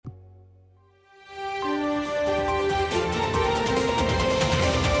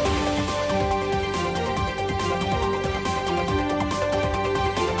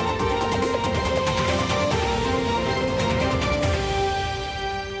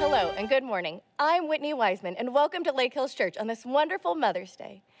Hello and good morning. I'm Whitney Wiseman and welcome to Lake Hills Church on this wonderful Mother's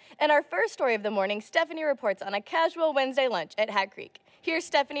Day. In our first story of the morning, Stephanie reports on a casual Wednesday lunch at Hat Creek. Here's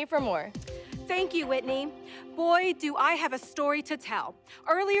Stephanie for more. Thank you, Whitney. Boy, do I have a story to tell.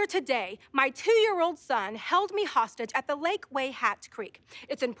 Earlier today, my 2-year-old son held me hostage at the Lakeway Hat Creek.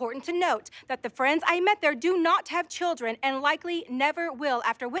 It's important to note that the friends I met there do not have children and likely never will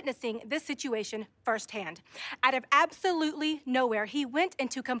after witnessing this situation firsthand. Out of absolutely nowhere, he went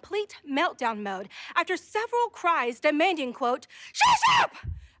into complete meltdown mode after several cries demanding, quote, "Shut up!"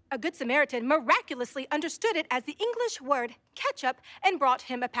 A Good Samaritan miraculously understood it as the English word ketchup and brought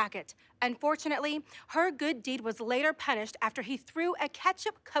him a packet. Unfortunately, her good deed was later punished after he threw a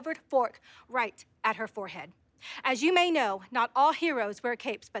ketchup-covered fork right at her forehead. As you may know, not all heroes wear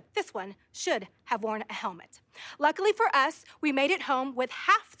capes, but this one should have worn a helmet. Luckily for us, we made it home with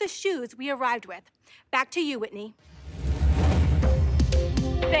half the shoes we arrived with. Back to you, Whitney.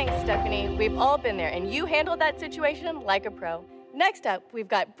 Thanks, Stephanie. We've all been there, and you handled that situation like a pro. Next up, we've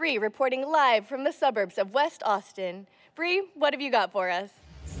got Bree reporting live from the suburbs of West Austin. Bree, what have you got for us?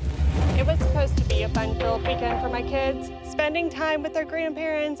 It was supposed to be a fun-filled weekend for my kids, spending time with their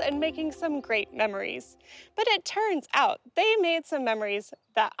grandparents and making some great memories. But it turns out they made some memories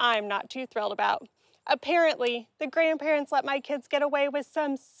that I'm not too thrilled about. Apparently, the grandparents let my kids get away with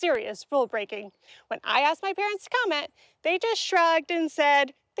some serious rule breaking. When I asked my parents to comment, they just shrugged and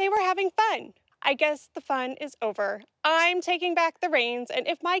said they were having fun. I guess the fun is over. I'm taking back the reins, and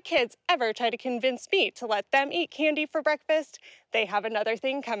if my kids ever try to convince me to let them eat candy for breakfast, they have another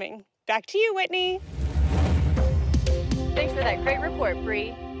thing coming. Back to you, Whitney. Thanks for that great report, Bree.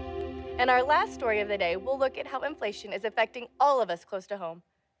 In our last story of the day, we'll look at how inflation is affecting all of us close to home.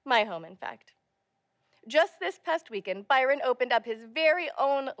 My home, in fact. Just this past weekend, Byron opened up his very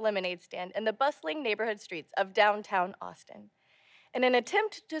own lemonade stand in the bustling neighborhood streets of downtown Austin. In an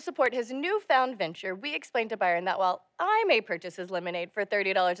attempt to support his newfound venture, we explained to Byron that while I may purchase his lemonade for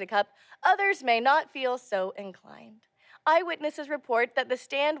 $30 a cup, others may not feel so inclined. Eyewitnesses report that the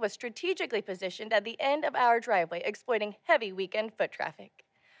stand was strategically positioned at the end of our driveway, exploiting heavy weekend foot traffic.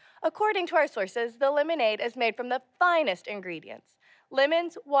 According to our sources, the lemonade is made from the finest ingredients: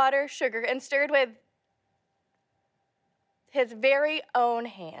 lemons, water, sugar, and stirred with his very own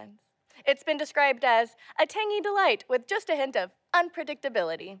hands. It's been described as a tangy delight with just a hint of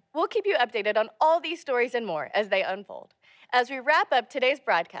unpredictability. We'll keep you updated on all these stories and more as they unfold. As we wrap up today's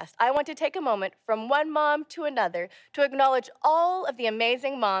broadcast, I want to take a moment from one mom to another to acknowledge all of the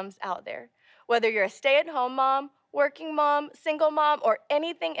amazing moms out there. Whether you're a stay-at-home mom, working mom, single mom, or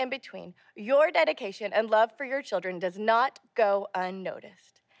anything in between, your dedication and love for your children does not go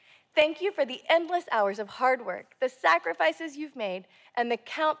unnoticed. Thank you for the endless hours of hard work, the sacrifices you've made, and the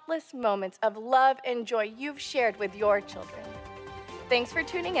countless moments of love and joy you've shared with your children. Thanks for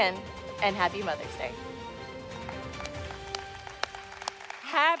tuning in, and happy Mother's Day.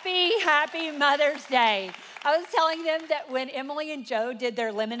 Happy Mother's Day. I was telling them that when Emily and Joe did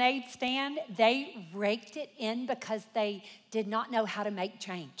their lemonade stand, they raked it in because they did not know how to make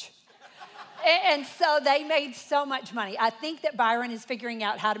change. And so they made so much money. I think that Byron is figuring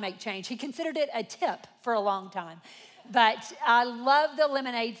out how to make change. He considered it a tip for a long time. But I love the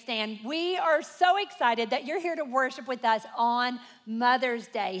lemonade stand. We are so excited that you're here to worship with us on Mother's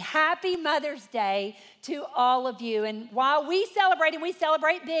Day. Happy Mother's Day to all of you. And while we celebrate, and we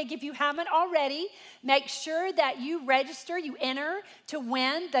celebrate big, if you haven't already, make sure that you register, you enter to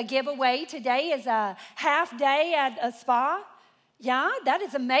win the giveaway. Today is a half day at a spa. Yeah, that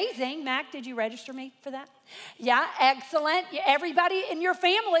is amazing. Mac, did you register me for that? Yeah, excellent. Everybody in your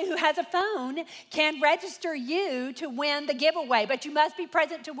family who has a phone can register you to win the giveaway, but you must be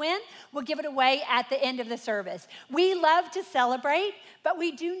present to win. We'll give it away at the end of the service. We love to celebrate, but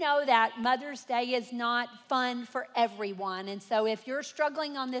we do know that Mother's Day is not fun for everyone. And so if you're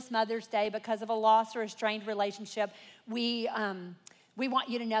struggling on this Mother's Day because of a loss or a strained relationship, we want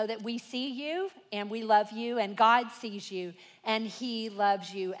you to know that we see you and we love you and God sees you and He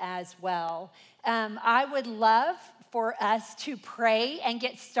loves you as well. I would love for us to pray and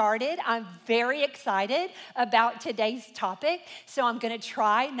get started. I'm very excited about today's topic, so I'm going to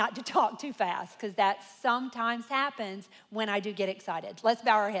try not to talk too fast because that sometimes happens when I do get excited. Let's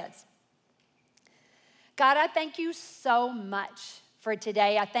bow our heads. God, I thank you so much for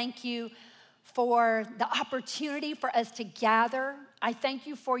today. I thank you for the opportunity for us to gather. I thank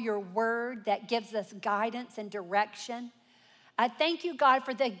you for your word that gives us guidance and direction. I thank you, God,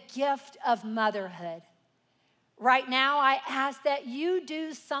 for the gift of motherhood. Right now, I ask that you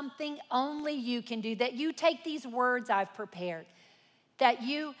do something only you can do, that you take these words I've prepared, that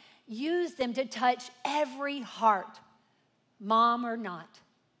you use them to touch every heart, mom or not,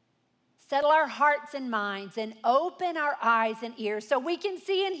 settle our hearts and minds, and open our eyes and ears so we can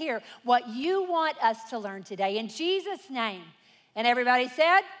see and hear what you want us to learn today. In Jesus' name. And everybody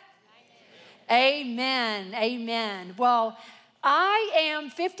said? Amen. Amen. Well, I am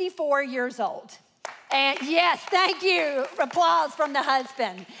 54 years old. And yes, thank you. Applause from the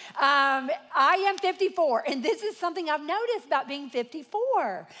husband. I am 54, and this is something I've noticed about being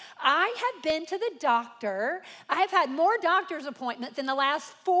 54. I have been to the doctor. I have had more doctor's appointments in the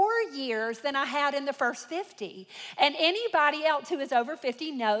last 4 years than I had in the first 50. And anybody else who is over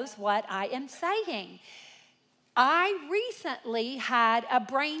 50 knows what I am saying. I recently had a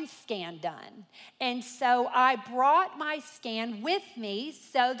brain scan done, and so I brought my scan with me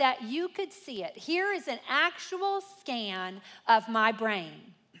so that you could see it. Here is an actual scan of my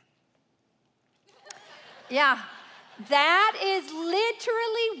brain. Yeah, that is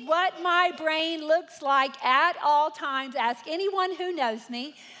literally what my brain looks like at all times. Ask anyone who knows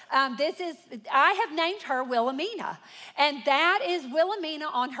me. I have named her Wilhelmina, and that is Wilhelmina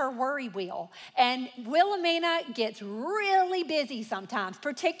on her worry wheel. And Wilhelmina gets really busy sometimes,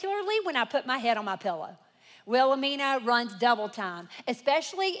 particularly when I put my head on my pillow. Wilhelmina runs double time,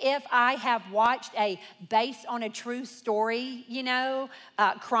 especially if I have watched a based on a true story,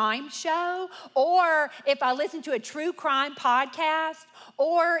 crime show, or if I listen to a true crime podcast,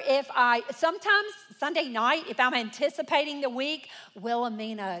 or if sometimes Sunday night, if I'm anticipating the week,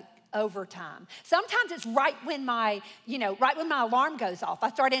 Wilhelmina overtime. Sometimes it's right when my alarm goes off. I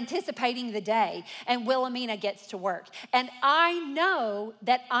start anticipating the day, and Wilhelmina gets to work. And I know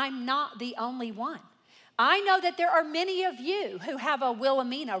that I'm not the only one. I know that there are many of you who have a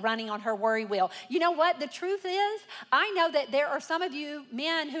Wilhelmina running on her worry wheel. You know what? The truth is, I know that there are some of you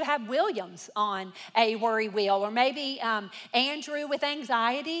men who have Williams on a worry wheel, or maybe Andrew with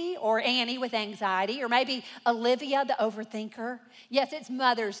anxiety, or Annie with anxiety, or maybe Olivia, the overthinker. Yes, it's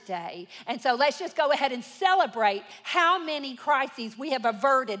Mother's Day. And so let's just go ahead and celebrate how many crises we have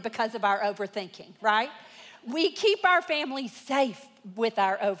averted because of our overthinking, right? We keep our family safe with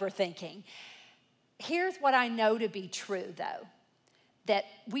our overthinking. Here's what I know to be true, though, that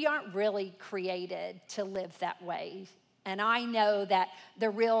we aren't really created to live that way. And I know that the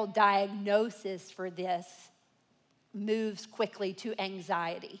real diagnosis for this moves quickly to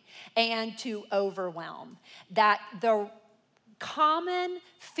anxiety and to overwhelm. That the common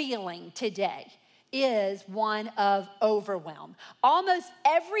feeling today is one of overwhelm. Almost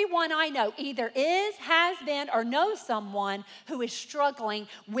everyone I know either is, has been, or knows someone who is struggling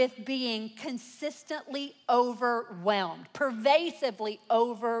with being consistently overwhelmed, pervasively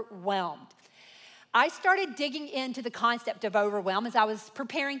overwhelmed. I started digging into the concept of overwhelm as I was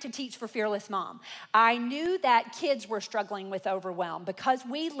preparing to teach for Fearless Mom. I knew that kids were struggling with overwhelm because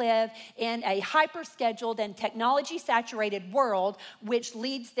we live in a hyper-scheduled and technology-saturated world, which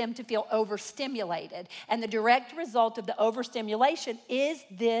leads them to feel overstimulated. And the direct result of the overstimulation is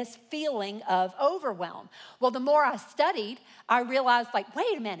this feeling of overwhelm. Well, the more I studied, I realized,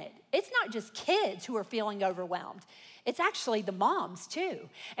 wait a minute, it's not just kids who are feeling overwhelmed. It's actually the moms too.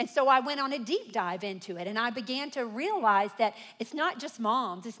 And so I went on a deep dive into it, and I began to realize that it's not just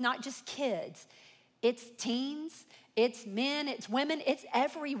moms, it's not just kids. It's teens, it's men, it's women, it's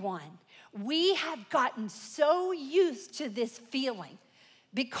everyone. We have gotten so used to this feeling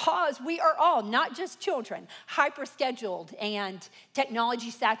because we are all, not just children, hyper-scheduled and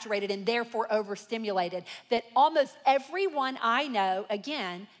technology-saturated and therefore overstimulated, that almost everyone I know,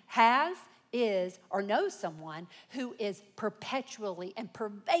 again, has, is, or knows someone who is perpetually and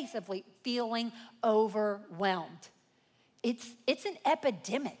pervasively feeling overwhelmed. It's an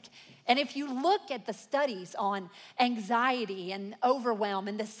epidemic. And if you look at the studies on anxiety and overwhelm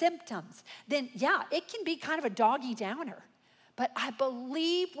and the symptoms, then yeah, it can be kind of a doggy downer. But I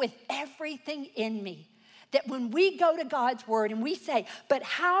believe with everything in me that when we go to God's word and we say, but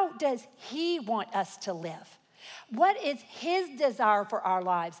how does He want us to live? What is His desire for our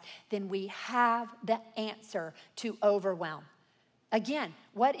lives? Then we have the answer to overwhelm. Again,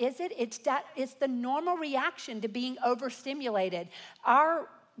 what is it? It's the normal reaction to being overstimulated. Our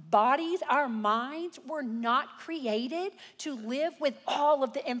bodies, our minds were not created to live with all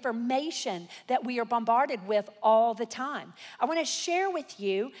of the information that we are bombarded with all the time. I want to share with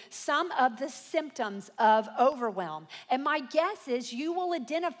you some of the symptoms of overwhelm. And my guess is you will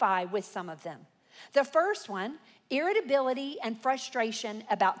identify with some of them. The first one, irritability and frustration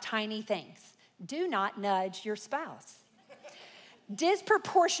about tiny things. Do not nudge your spouse.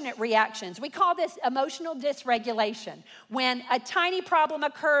 Disproportionate reactions. We call this emotional dysregulation. When a tiny problem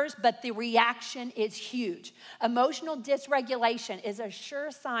occurs, but the reaction is huge. Emotional dysregulation is a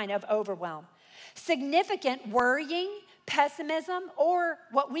sure sign of overwhelm. Significant worrying, pessimism, or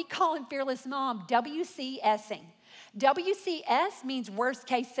what we call in Fearless Mom, WCSing. WCS means worst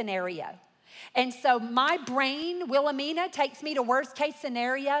case scenario. And so my brain, Wilhelmina, takes me to worst case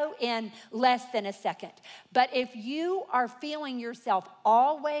scenario in less than a second. But if you are feeling yourself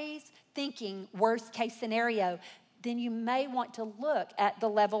always thinking worst case scenario, then you may want to look at the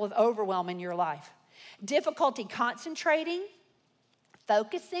level of overwhelm in your life. Difficulty concentrating,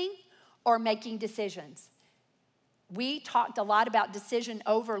 focusing, or making decisions. We talked a lot about decision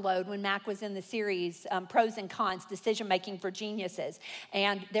overload when Mac was in the series, Pros and Cons, Decision Making for Geniuses.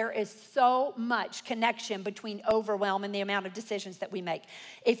 And there is so much connection between overwhelm and the amount of decisions that we make.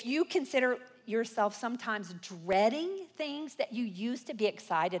 If you consider yourself sometimes dreading things that you used to be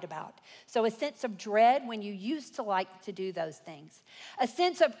excited about. So a sense of dread when you used to like to do those things. A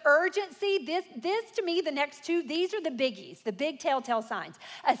sense of urgency, this to me, the next two, these are the biggies, the big telltale signs.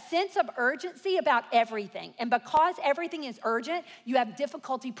 A sense of urgency about everything. And because everything is urgent, you have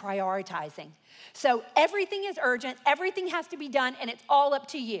difficulty prioritizing. So everything is urgent, everything has to be done, and it's all up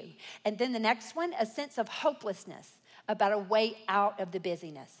to you. And then the next one, a sense of hopelessness about a way out of the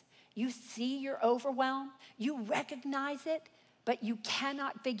busyness. You see you're overwhelmed, you recognize it, but you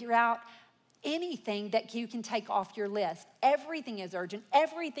cannot figure out anything that you can take off your list. Everything is urgent,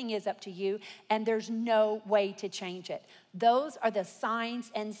 everything is up to you, and there's no way to change it. Those are the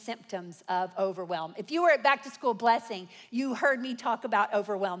signs and symptoms of overwhelm. If you were at Back to School Blessing, you heard me talk about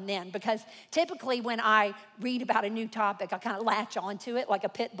overwhelm then, because typically when I read about a new topic, I kind of latch onto it like a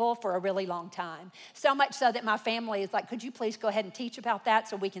pit bull for a really long time. So much so that my family is like, could you please go ahead and teach about that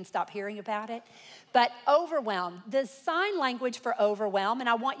so we can stop hearing about it? But overwhelm, the sign language for overwhelm, and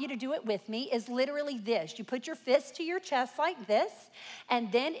I want you to do it with me, is literally this. You put your fist to your chest like this,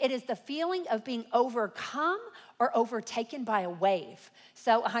 and then it is the feeling of being overcome or overtaken by a wave.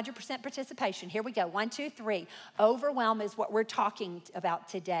 So 100% participation. Here we go. 1, 2, 3. Overwhelm is what we're talking about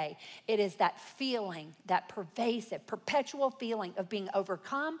today. It is that feeling, that pervasive, perpetual feeling of being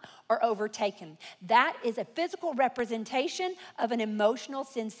overcome or overtaken. That is a physical representation of an emotional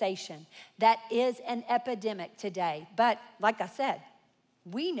sensation. That is an epidemic today. But like I said,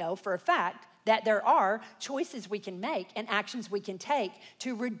 we know for a fact that there are choices we can make and actions we can take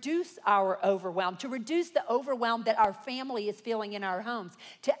to reduce our overwhelm, to reduce the overwhelm that our family is feeling in our homes,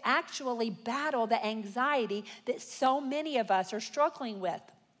 to actually battle the anxiety that so many of us are struggling with.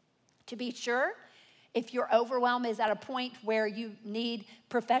 To be sure, if your overwhelm is at a point where you need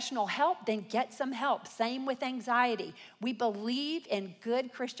professional help, then get some help. Same with anxiety. We believe in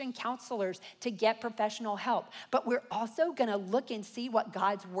good Christian counselors to get professional help, but we're also gonna look and see what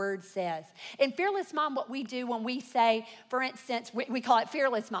God's word says. In Fearless Mom, what we do when we say, for instance, we call it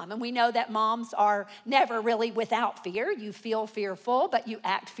Fearless Mom, and we know that moms are never really without fear. You feel fearful, but you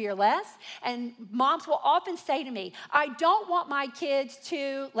act fearless. And moms will often say to me, I don't want my kids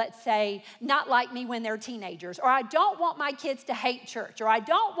to, let's say, not like me when they're teenagers, or I don't want my kids to hate church, or I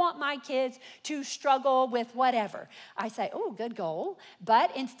don't want my kids to struggle with whatever. I say, oh, good goal.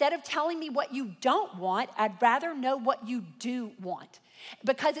 But instead of telling me what you don't want, I'd rather know what you do want.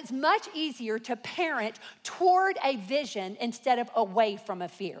 Because it's much easier to parent toward a vision instead of away from a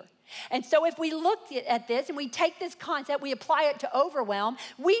fear. And so if we look at this and we take this concept, we apply it to overwhelm,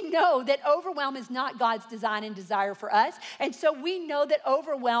 we know that overwhelm is not God's design and desire for us. And so we know that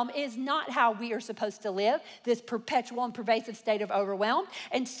overwhelm is not how we are supposed to live, this perpetual and pervasive state of overwhelm.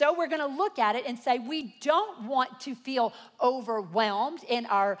 And so we're going to look at it and say we don't want to feel overwhelmed in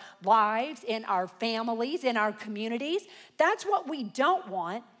our lives, in our families, in our communities. That's what we don't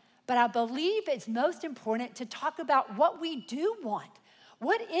want. But I believe it's most important to talk about what we do want.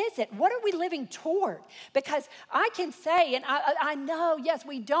 What is it? What are we living toward? Because I can say, and I know, yes,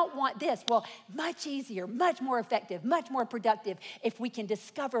 we don't want this. Well, much easier, much more effective, much more productive if we can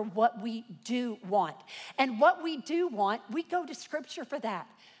discover what we do want. And what we do want, we go to Scripture for that.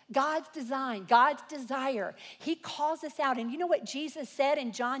 God's design, God's desire. He calls us out. And you know what Jesus said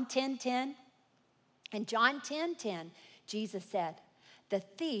in John 10:10? In John 10:10, Jesus said, the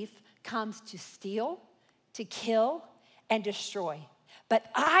thief comes to steal, to kill, and destroy. But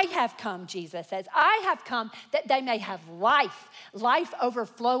I have come, Jesus says, I have come that they may have life, life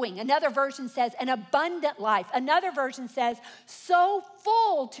overflowing. Another version says an abundant life. Another version says so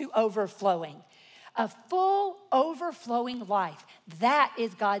full to overflowing. A full, overflowing life. That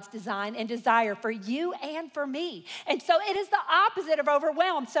is God's design and desire for you and for me. And so it is the opposite of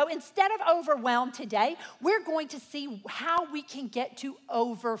overwhelmed. So instead of overwhelmed today, we're going to see how we can get to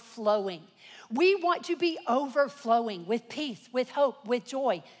overflowing. We want to be overflowing with peace, with hope, with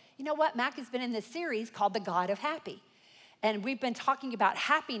joy. You know what? Mac has been in this series called The God of Happy. And we've been talking about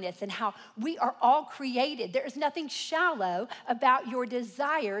happiness and how we are all created. There's nothing shallow about your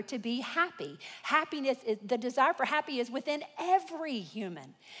desire to be happy. The desire for happy is within every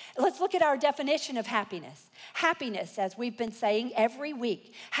human. Let's look at our definition of happiness. Happiness, as we've been saying every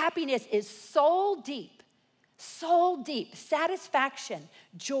week, happiness is soul deep satisfaction,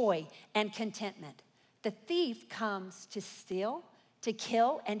 joy, and contentment. The thief comes to steal, to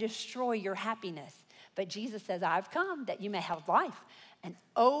kill, and destroy your happiness. But Jesus says, I've come that you may have life, an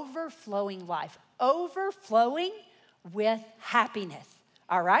overflowing life, overflowing with happiness.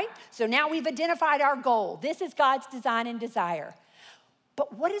 All right? So now we've identified our goal. This is God's design and desire.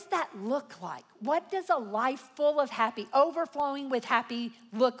 But what does that look like? What does a life full of happy, overflowing with happy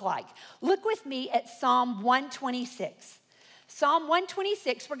look like? Look with me at Psalm 126. Psalm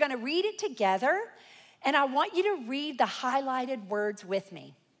 126, we're going to read it together, and I want you to read the highlighted words with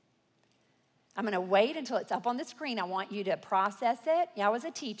me. I'm going to wait until it's up on the screen. I want you to process it. I was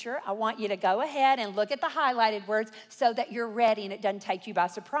a teacher. I want you to go ahead and look at the highlighted words so that you're ready and it doesn't take you by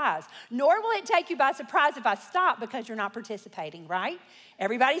surprise. Nor will it take you by surprise if I stop because you're not participating, right?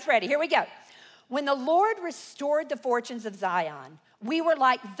 Everybody's ready. Here we go. When the Lord restored the fortunes of Zion, we were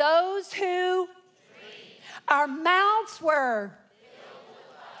like those who our mouths were,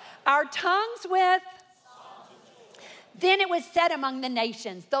 our tongues with. Then it was said among the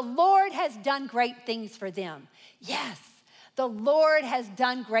nations, the Lord has done great things for them. Yes, the Lord has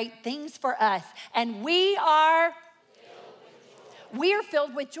done great things for us, and we are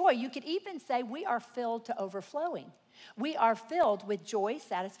filled with joy. You could even say we are filled to overflowing. We are filled with joy,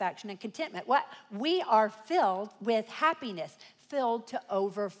 satisfaction, and contentment. What? We are filled with happiness, filled to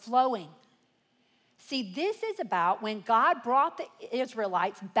overflowing. See, this is about when God brought the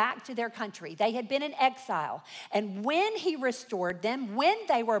Israelites back to their country. They had been in exile. And when he restored them, when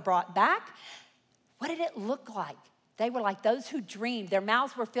they were brought back, what did it look like? They were like those who dreamed. Their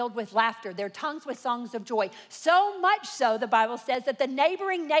mouths were filled with laughter, their tongues with songs of joy. So much so, the Bible says, that the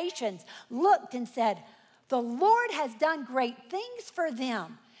neighboring nations looked and said, the Lord has done great things for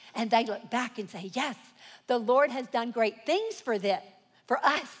them. And they look back and say, yes, the Lord has done great things for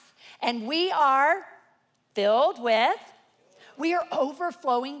us. And we are we are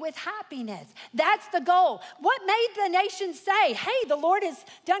overflowing with happiness. That's the goal. What made the nations say, hey, the Lord has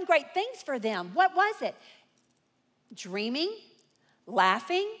done great things for them? What was it? Dreaming,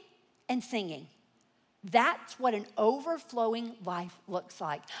 laughing, and singing. That's what an overflowing life looks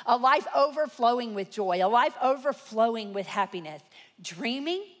like. A life overflowing with joy, a life overflowing with happiness.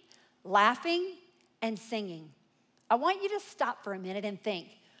 Dreaming, laughing, and singing. I want you to stop for a minute and think,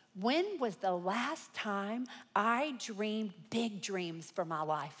 when was the last time I dreamed big dreams for my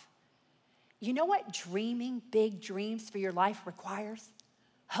life? You know what dreaming big dreams for your life requires?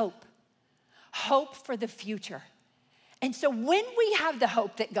 Hope. Hope for the future. And so when we have the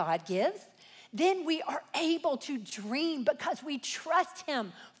hope that God gives, then we are able to dream because we trust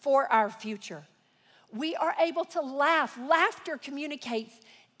him for our future. We are able to laugh. Laughter communicates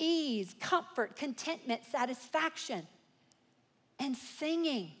ease, comfort, contentment, satisfaction. And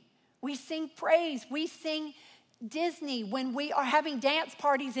singing. We sing praise. We sing Disney when we are having dance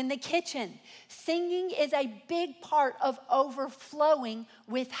parties in the kitchen. Singing is a big part of overflowing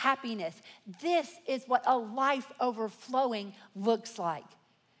with happiness. This is what a life overflowing looks like.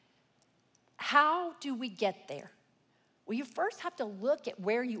 How do we get there? Well, you first have to look at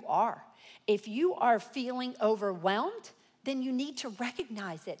where you are. If you are feeling overwhelmed, then you need to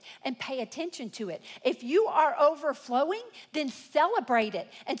recognize it and pay attention to it. If you are overflowing, then celebrate it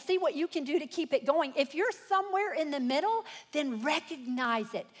and see what you can do to keep it going. If you're somewhere in the middle, then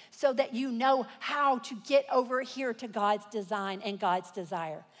recognize it so that you know how to get over here to God's design and God's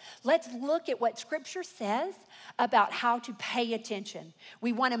desire. Let's look at what Scripture says about how to pay attention.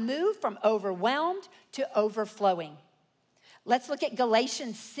 We want to move from overwhelmed to overflowing. Let's look at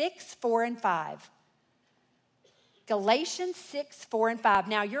Galatians 6, 4, and 5. Galatians 6, 4, and 5.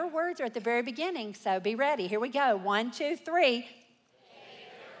 Now, your words are at the very beginning, so be ready. Here we go. 1, 2, 3.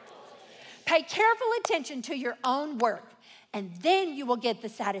 Pay careful attention to your own work, and then you will get the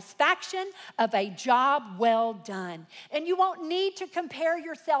satisfaction of a job well done. And you won't need to compare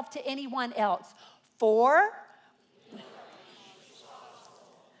yourself to anyone else. For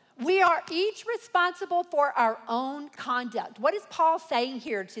we are each responsible for our own conduct. What is Paul saying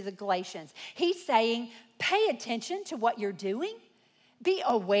here to the Galatians? He's saying, pay attention to what you're doing. Be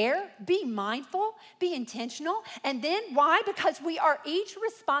aware, be mindful, be intentional. And then why? Because we are each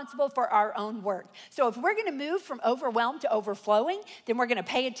responsible for our own work. So if we're going to move from overwhelmed to overflowing, then we're going to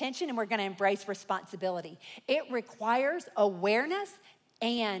pay attention and we're going to embrace responsibility. It requires awareness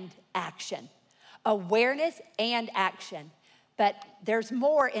and action. awareness and action. But there's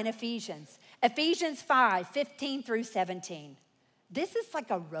more in Ephesians. Ephesians 5, 15 through 17. This is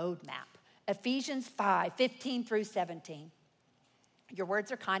like a roadmap. Ephesians 5, 15 through 17. Your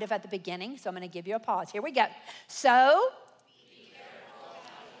words are kind of at the beginning, so I'm going to give you a pause. Here we go. So,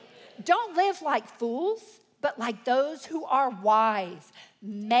 don't live like fools, but like those who are wise.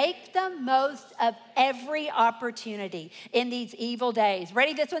 Make the most of every opportunity in these evil days.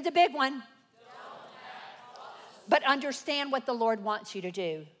 Ready? This one's a big one. But understand what the Lord wants you to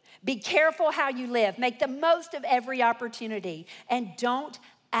do. Be careful how you live. Make the most of every opportunity. And don't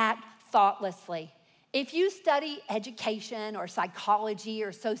act thoughtlessly. If you study education or psychology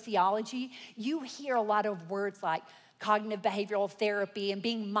or sociology, you hear a lot of words like cognitive behavioral therapy and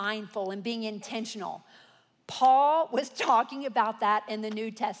being mindful and being intentional. Paul was talking about that in the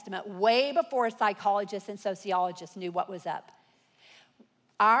New Testament way before psychologists and sociologists knew what was up.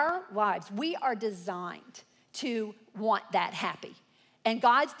 Our lives, we are designed to want that happy. And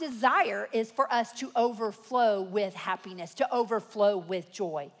God's desire is for us to overflow with happiness, to overflow with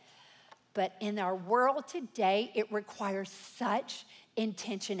joy. But in our world today, it requires such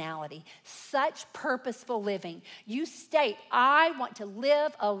intentionality, such purposeful living. You state, I want to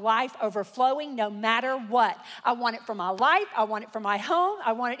live a life overflowing no matter what. I want it for my life. I want it for my home.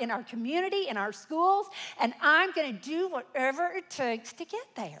 I want it in our community, in our schools. And I'm going to do whatever it takes to get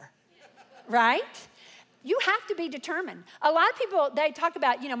there, right? You have to be determined. A lot of people, they talk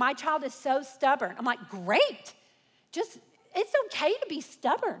about, my child is so stubborn. I'm like, great. It's okay to be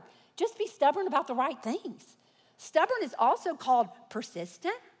stubborn. Just be stubborn about the right things. Stubborn is also called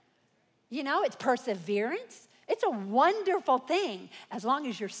persistent. It's perseverance. It's a wonderful thing as long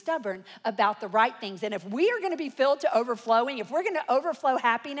as you're stubborn about the right things. And if we are going to be filled to overflowing, if we're going to overflow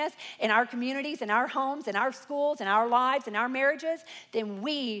happiness in our communities, in our homes, in our schools, in our lives, in our marriages, then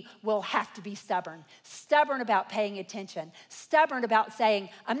we will have to be stubborn. Stubborn about paying attention. Stubborn about saying,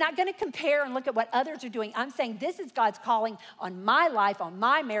 I'm not going to compare and look at what others are doing. I'm saying this is God's calling on my life, on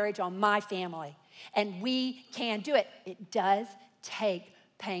my marriage, on my family. And we can do it. It does take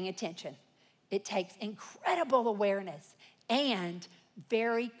paying attention. It takes incredible awareness and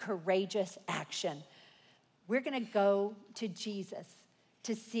very courageous action. We're going to go to Jesus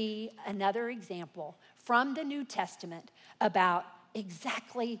to see another example from the New Testament about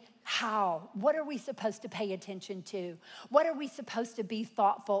exactly what are we supposed to pay attention to? What are we supposed to be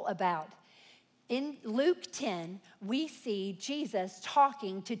thoughtful about? In Luke 10, we see Jesus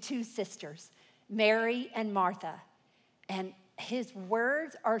talking to two sisters, Mary and Martha. And his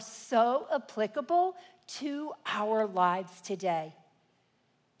words are so applicable to our lives today.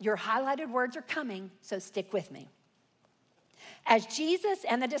 Your highlighted words are coming, so stick with me. As Jesus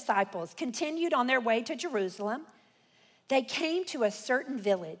and the disciples continued on their way to Jerusalem, they came to a certain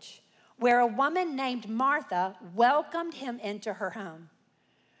village where a woman named Martha welcomed him into her home.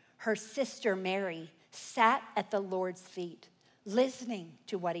 Her sister Mary sat at the Lord's feet, listening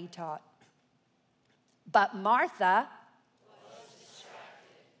to what he taught. But Martha,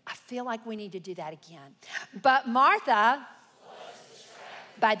 I feel like we need to do that again. But Martha,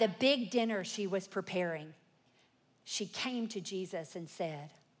 by the big dinner she was preparing, she came to Jesus and said,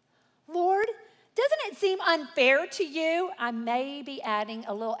 Lord, doesn't it seem unfair to you? I may be adding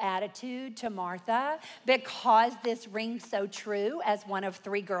a little attitude to Martha because this rings so true as one of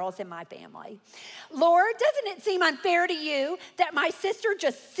 3 girls in my family. Lord, doesn't it seem unfair to you that my sister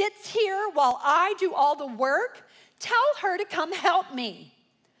just sits here while I do all the work? Tell her to come help me.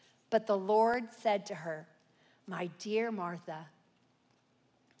 But the Lord said to her, my dear Martha,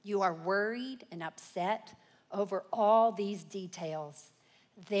 you are worried and upset over all these details.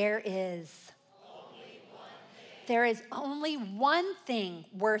 There is only one thing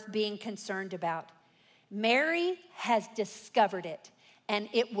worth being concerned about. Mary has discovered it, and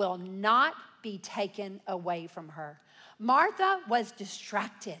it will not be taken away from her. Martha was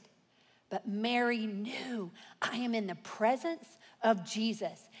distracted, but Mary knew, I am in the presence of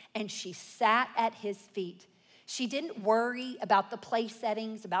Jesus, and she sat at his feet. She didn't worry about the place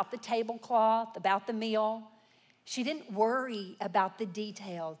settings, about the tablecloth, about the meal. She didn't worry about the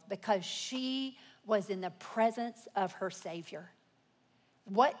details because she was in the presence of her Savior.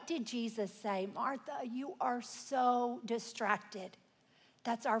 What did Jesus say? Martha, you are so distracted.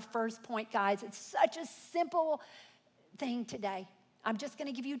 That's our first point, guys. It's such a simple thing today. I'm just going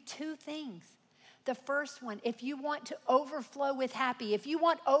to give you 2 things. The first one, if you want to overflow with happy, if you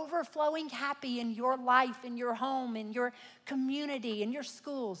want overflowing happy in your life, in your home, in your community, in your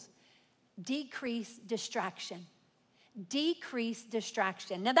schools, decrease distraction. Decrease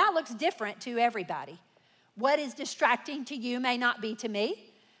distraction. Now that looks different to everybody. What is distracting to you may not be to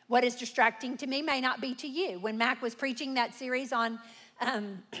me. What is distracting to me may not be to you. When Mac was preaching that series on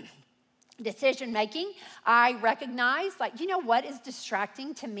decision making, I recognized, like, you know what is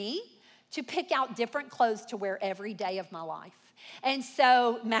distracting to me? To pick out different clothes to wear every day of my life. And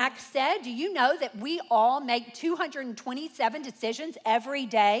so Mac said, do you know that we all make 227 decisions every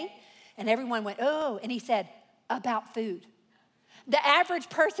day? And everyone went, oh, and he said, about food. The average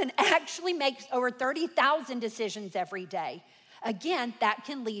person actually makes over 30,000 decisions every day. Again, that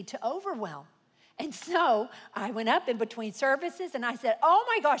can lead to overwhelm. And so I went up in between services and I said, oh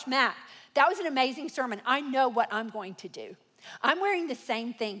my gosh, Matt, that was an amazing sermon. I know what I'm going to do. I'm wearing the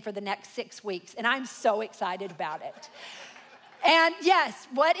same thing for the next 6 weeks, and I'm so excited about it. And yes,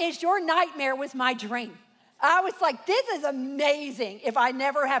 what is your nightmare was my dream. I was like, this is amazing if I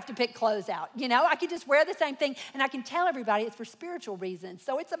never have to pick clothes out. You know, I could just wear the same thing, and I can tell everybody it's for spiritual reasons.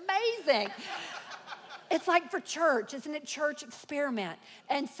 So it's amazing. It's like for church, isn't it? Church experiment.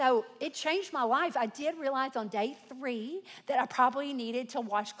 And so it changed my life. I did realize on day 3 that I probably needed to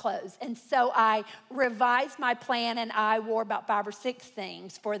wash clothes. And so I revised my plan and I wore about 5 or 6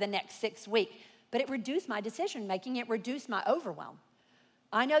 things for the next 6 weeks. But it reduced my decision making. It reduced my overwhelm.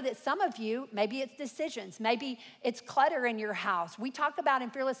 I know that some of you, maybe it's decisions, maybe it's clutter in your house. We talk about in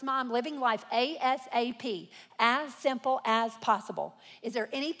Fearless Mom, living life ASAP, as simple as possible. Is there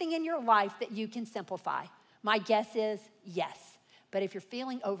anything in your life that you can simplify? My guess is yes. But if you're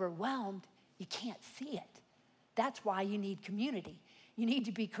feeling overwhelmed, you can't see it. That's why you need community. You need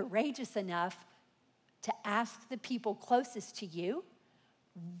to be courageous enough to ask the people closest to you,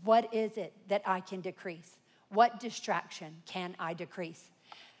 what is it that I can decrease? What distraction can I decrease?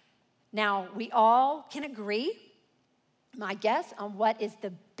 Now, we all can agree, my guess, on what is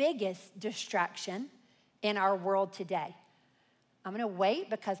the biggest distraction in our world today. I'm going to wait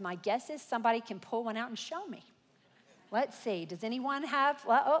because my guess is somebody can pull one out and show me. Let's see. Does anyone have?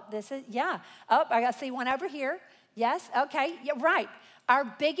 Well, I see one over here. Yes, okay, yeah, right. Our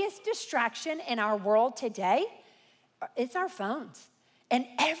biggest distraction in our world today is our phones. And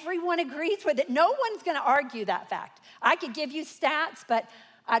everyone agrees with it. No one's going to argue that fact. I could give you stats, but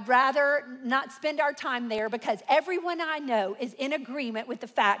I'd rather not spend our time there because everyone I know is in agreement with the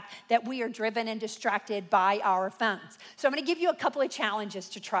fact that we are driven and distracted by our phones. So I'm going to give you a couple of challenges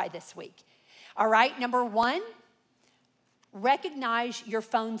to try this week. All right, number 1, recognize your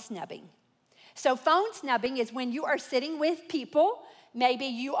phone snubbing. So phone snubbing is when you are sitting with people. Maybe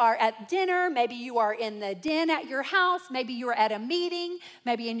you are at dinner, maybe you are in the den at your house, maybe you are at a meeting,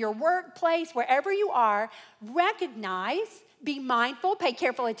 maybe in your workplace, wherever you are, recognize, be mindful, pay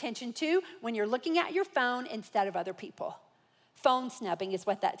careful attention to when you're looking at your phone instead of other people. Phone snubbing is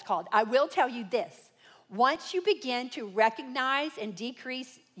what that's called. I will tell you this. Once you begin to recognize and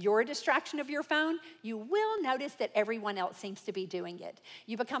decrease your distraction of your phone, you will notice that everyone else seems to be doing it.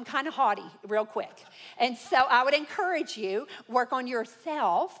 You become kind of haughty real quick. And so I would encourage you, work on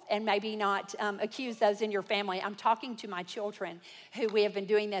yourself and maybe not accuse those in your family. I'm talking to my children who we have been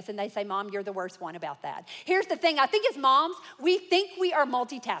doing this, and they say, Mom, you're the worst one about that. Here's the thing. I think as moms, we think we are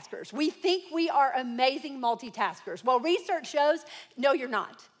multitaskers. We think we are amazing multitaskers. Well, research shows, no, you're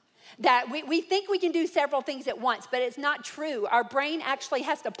not. That we think we can do several things at once, but it's not true. Our brain actually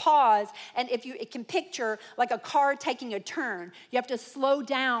has to pause, and it can picture like a car taking a turn. You have to slow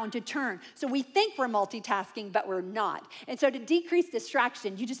down to turn. So we think we're multitasking, but we're not. And so to decrease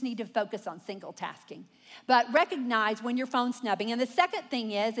distraction, you just need to focus on single tasking. But recognize when you're phone snubbing. And the second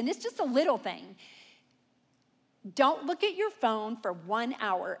thing is, and it's just a little thing, don't look at your phone for 1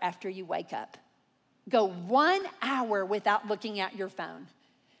 hour after you wake up. Go 1 hour without looking at your phone.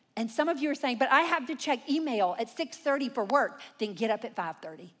 And some of you are saying, but I have to check email at 6:30 for work. Then get up at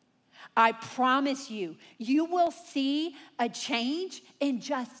 5:30. I promise you, you will see a change in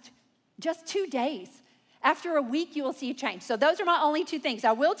just 2 days. After a week, you will see a change. So those are my only 2 things.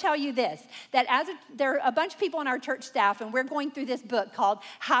 I will tell you this, that there are a bunch of people on our church staff, and we're going through this book called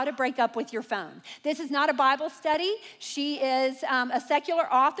How to Break Up with Your Phone. This is not a Bible study. She is a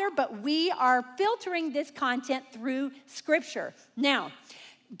secular author, but we are filtering this content through Scripture. Now,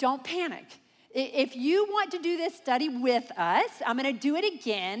 don't panic. If you want to do this study with us, I'm going to do it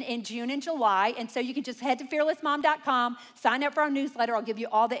again in June and July. And so you can just head to fearlessmom.com, sign up for our newsletter. I'll give you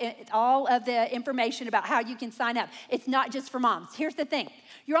all of the information about how you can sign up. It's not just for moms. Here's the thing.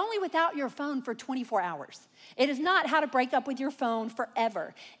 You're only without your phone for 24 hours. It is not how to break up with your phone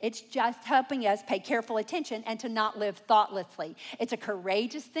forever. It's just helping us pay careful attention and to not live thoughtlessly. It's a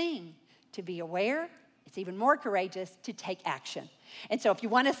courageous thing to be aware. It's even more courageous to take action. And so if you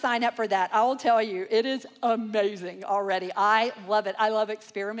want to sign up for that, I will tell you, it is amazing already. I love it. I love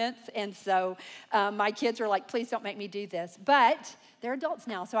experiments. And so my kids are like, please don't make me do this. But they're adults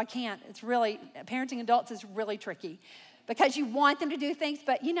now, so I can't. It's really, parenting adults is really tricky because you want them to do things,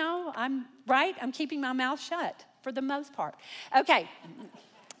 but you know, I'm keeping my mouth shut for the most part. Okay.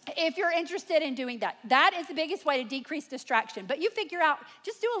 If you're interested in doing that, that is the biggest way to decrease distraction. But you figure out,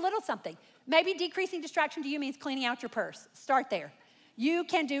 just do a little something. Maybe decreasing distraction to you means cleaning out your purse. Start there. You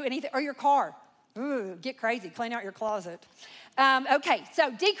can do anything, or your car. Ooh, get crazy, clean out your closet. Okay,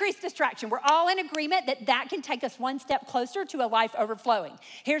 so decrease distraction. We're all in agreement that can take us one step closer to a life overflowing.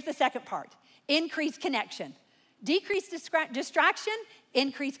 Here's the second part. Increase connection. Decrease distraction,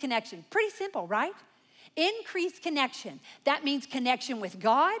 increase connection. Pretty simple, right? Increase connection. That means connection with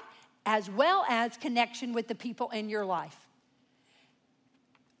God as well as connection with the people in your life.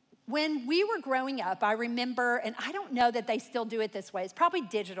 When we were growing up, I remember, and I don't know that they still do it this way, it's probably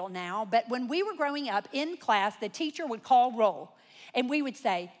digital now, but when we were growing up in class, the teacher would call roll, and we would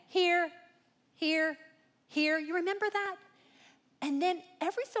say, here, here, here. You remember that? And then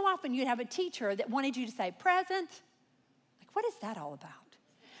every so often you'd have a teacher that wanted you to say, present. Like, what is that all about?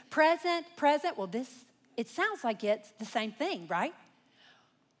 Present. Well, it sounds like it's the same thing, right?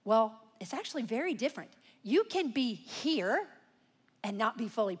 Well, it's actually very different. You can be here and not be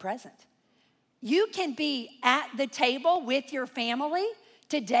fully present. You can be at the table with your family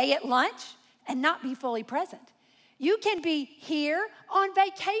today at lunch and not be fully present. You can be here on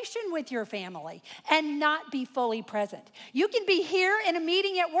vacation with your family and not be fully present. You can be here in a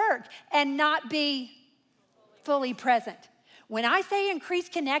meeting at work and not be fully present. When I say increase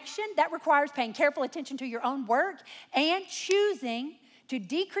connection, that requires paying careful attention to your own work and choosing to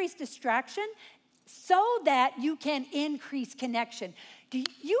decrease distraction so that you can increase connection.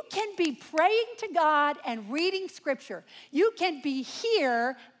 You can be praying to God and reading scripture. You can be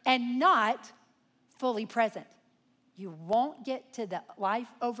here and not fully present. You won't get to the life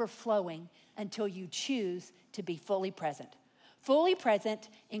overflowing until you choose to be fully present. Fully present,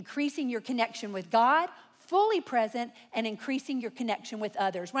 increasing your connection with God, fully present, and increasing your connection with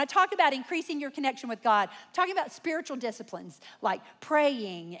others. When I talk about increasing your connection with God, I'm talking about spiritual disciplines like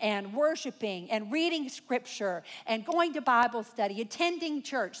praying and worshiping and reading scripture and going to Bible study, attending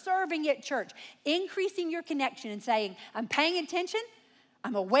church, serving at church, increasing your connection and saying, I'm paying attention,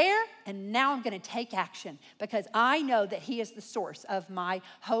 I'm aware, and now I'm going to take action because I know that He is the source of my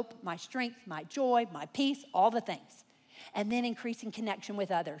hope, my strength, my joy, my peace, all the things. And then increasing connection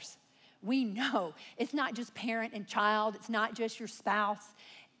with others. We know it's not just parent and child. It's not just your spouse.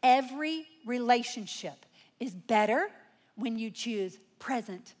 Every relationship is better when you choose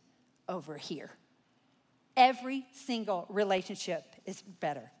present over here. Every single relationship is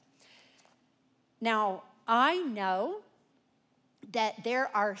better. Now, I know that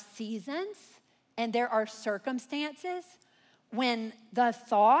there are seasons and there are circumstances when the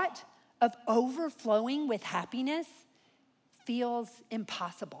thought of overflowing with happiness feels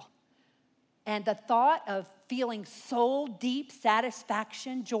impossible. And the thought of feeling soul deep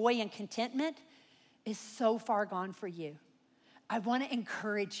satisfaction, joy, and contentment is so far gone for you. I want to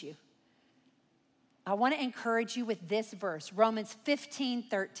encourage you. I want to encourage you with this verse, Romans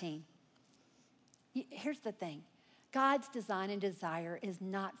 15:13. Here's the thing. God's design and desire is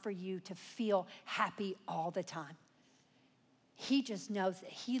not for you to feel happy all the time. He just knows that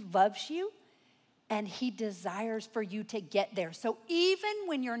He loves you and He desires for you to get there. So even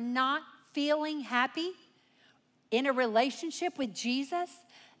when you're not feeling happy in a relationship with Jesus,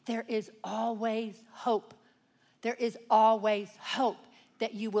 there is always hope. There is always hope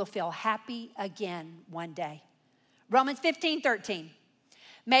that you will feel happy again one day. Romans 15:13.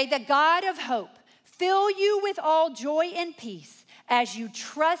 May the God of hope fill you with all joy and peace as you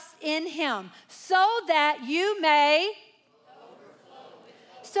trust in Him, so that you may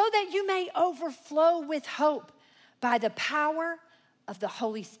overflow with hope by the power of the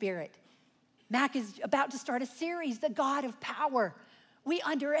Holy Spirit. Mac is about to start a series, The God of Power. We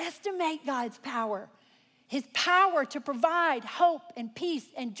underestimate God's power. His power to provide hope and peace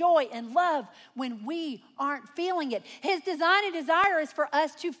and joy and love when we aren't feeling it. His design and desire is for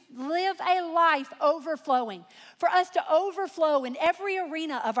us to live a life overflowing, for us to overflow in every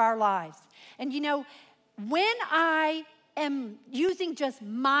arena of our lives. And you know, when I am using just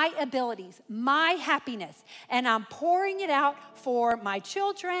my abilities, my happiness, and I'm pouring it out for my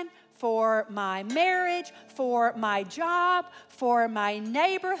children, for my marriage, for my job, for my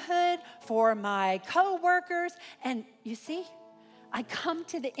neighborhood, for my coworkers. And you see, I come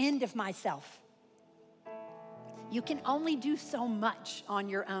to the end of myself. You can only do so much on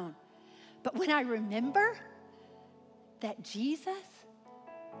your own. But when I remember that Jesus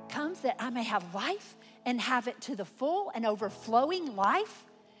comes that I may have life and have it to the full and overflowing life,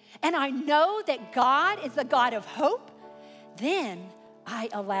 and I know that God is the God of hope, then I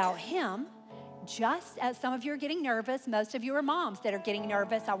allow him, just as some of you are getting nervous, most of you are moms that are getting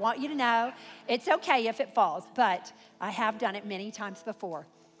nervous. I want you to know it's okay if it falls, but I have done it many times before.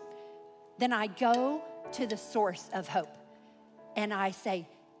 Then I go to the source of hope and I say,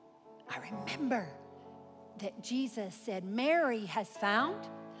 I remember that Jesus said, Mary has found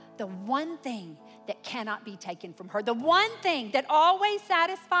the one thing that cannot be taken from her, the one thing that always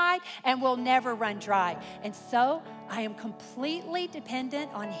satisfied and will never run dry. And so I am completely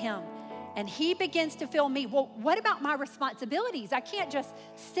dependent on him. And he begins to fill me. Well, what about my responsibilities? I can't just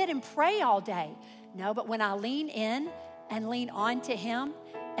sit and pray all day. No, but when I lean in and lean on to him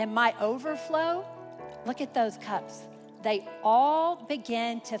and my overflow, look at those cups. They all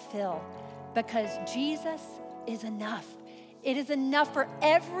begin to fill because Jesus is enough. It is enough for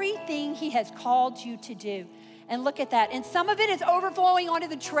everything he has called you to do. And look at that. And some of it is overflowing onto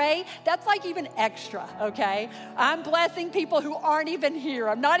the tray. That's like even extra, okay? I'm blessing people who aren't even here.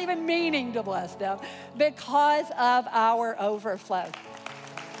 I'm not even meaning to bless them because of our overflow.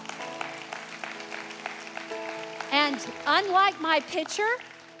 And unlike my picture,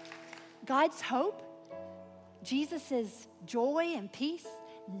 God's hope, Jesus' joy and peace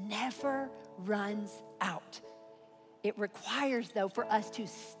never runs out. It requires, though, for us to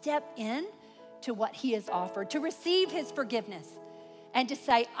step in to what he has offered, to receive his forgiveness, and to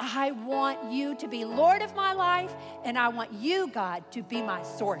say, I want you to be Lord of my life, and I want you, God, to be my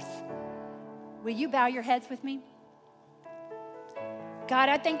source. Will you bow your heads with me? God,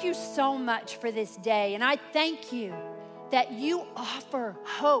 I thank you so much for this day, and I thank you that you offer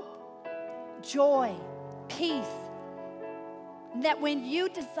hope, joy, peace, and that when you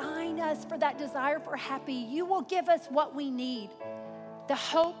design us for that desire for happy, you will give us what we need. The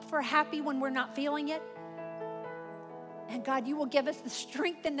hope for happy when we're not feeling it. And God, you will give us the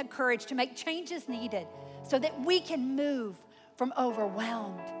strength and the courage to make changes needed so that we can move from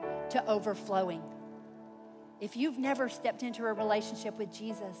overwhelmed to overflowing. If you've never stepped into a relationship with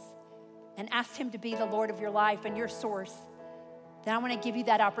Jesus and asked him to be the Lord of your life and your source, then I want to give you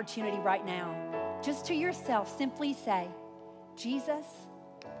that opportunity right now. Just to yourself, simply say, Jesus,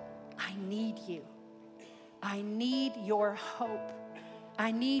 I need you. I need your hope.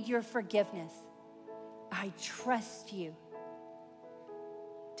 I need your forgiveness. I trust you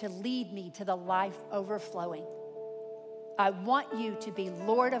to lead me to the life overflowing. I want you to be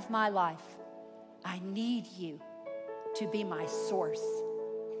Lord of my life. I need you to be my source.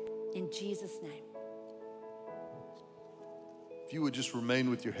 In Jesus' name. If you would just remain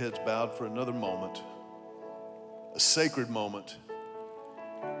with your heads bowed for another moment, a sacred moment.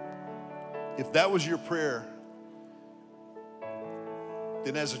 If that was your prayer,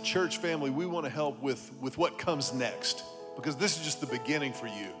 then as a church family, we want to help with what comes next, because this is just the beginning for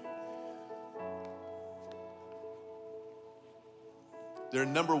you. There are a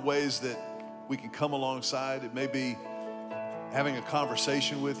number of ways that we can come alongside. It may be having a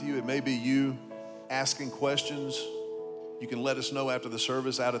conversation with you. It may be you asking questions. You can let us know after the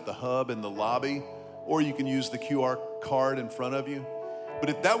service out at the hub in the lobby, or you can use the QR card in front of you. But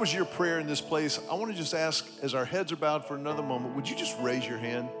if that was your prayer in this place, I want to just ask, as our heads are bowed for another moment, would you just raise your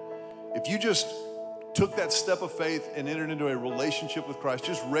hand? If you just took that step of faith and entered into a relationship with Christ,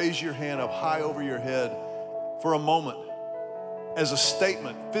 just raise your hand up high over your head for a moment as a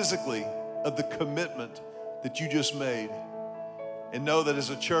statement physically of the commitment that you just made. And know that as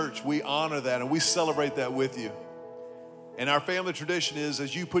a church, we honor that and we celebrate that with you. And our family tradition is,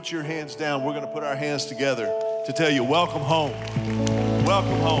 as you put your hands down, we're going to put our hands together to tell you, welcome home.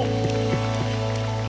 Welcome home.